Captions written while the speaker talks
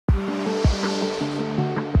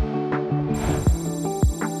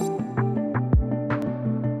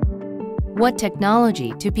What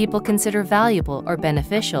technology do people consider valuable or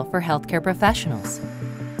beneficial for healthcare professionals?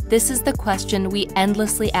 This is the question we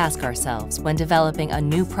endlessly ask ourselves when developing a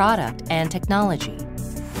new product and technology.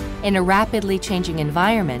 In a rapidly changing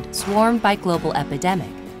environment swarmed by global epidemic,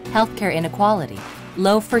 healthcare inequality,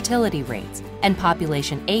 low fertility rates, and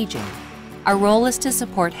population aging, our role is to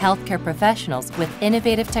support healthcare professionals with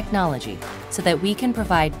innovative technology so that we can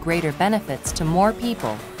provide greater benefits to more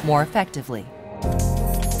people more effectively.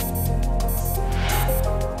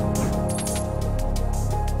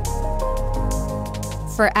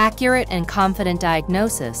 For accurate and confident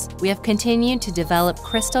diagnosis, we have continued to develop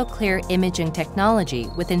crystal-clear imaging technology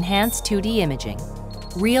with enhanced 2D imaging,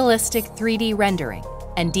 realistic 3D rendering,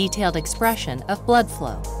 and detailed expression of blood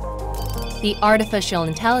flow. The artificial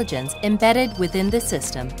intelligence embedded within the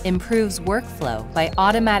system improves workflow by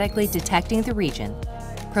automatically detecting the region,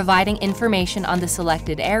 providing information on the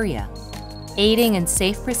selected area, aiding in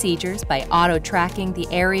safe procedures by auto-tracking the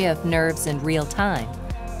area of nerves in real time,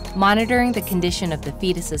 monitoring the condition of the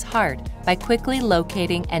fetus's heart by quickly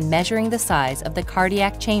locating and measuring the size of the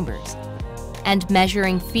cardiac chambers, and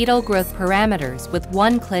measuring fetal growth parameters with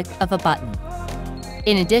one click of a button.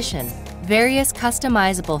 In addition, various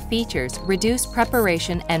customizable features reduce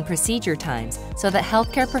preparation and procedure times so that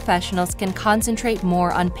healthcare professionals can concentrate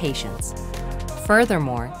more on patients.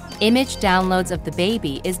 Furthermore, image downloads of the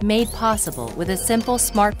baby is made possible with a simple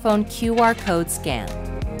smartphone QR code scan.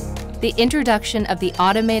 The introduction of the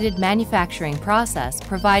automated manufacturing process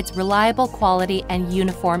provides reliable quality and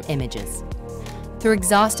uniform images. Through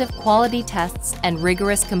exhaustive quality tests and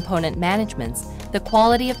rigorous component managements, the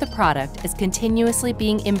quality of the product is continuously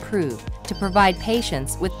being improved to provide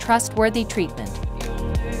patients with trustworthy treatment.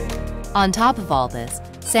 On top of all this,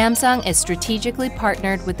 Samsung is strategically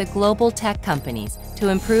partnered with the global tech companies to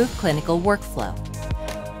improve clinical workflow.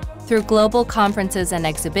 Through global conferences and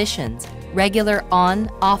exhibitions, regular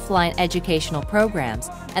on-offline educational programs,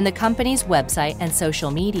 and the company's website and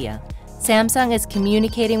social media, Samsung is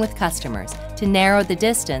communicating with customers to narrow the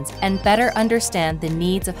distance and better understand the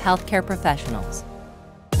needs of healthcare professionals.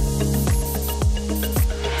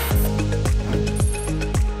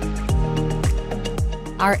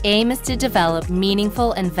 Our aim is to develop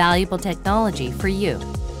meaningful and valuable technology for you.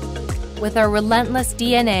 With our relentless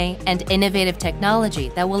DNA and innovative technology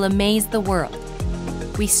that will amaze the world,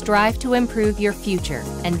 we strive to improve your future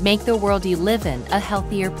and make the world you live in a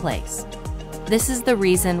healthier place. This is the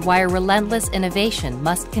reason why a relentless innovation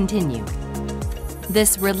must continue.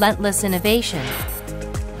 This relentless innovation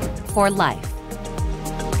for life.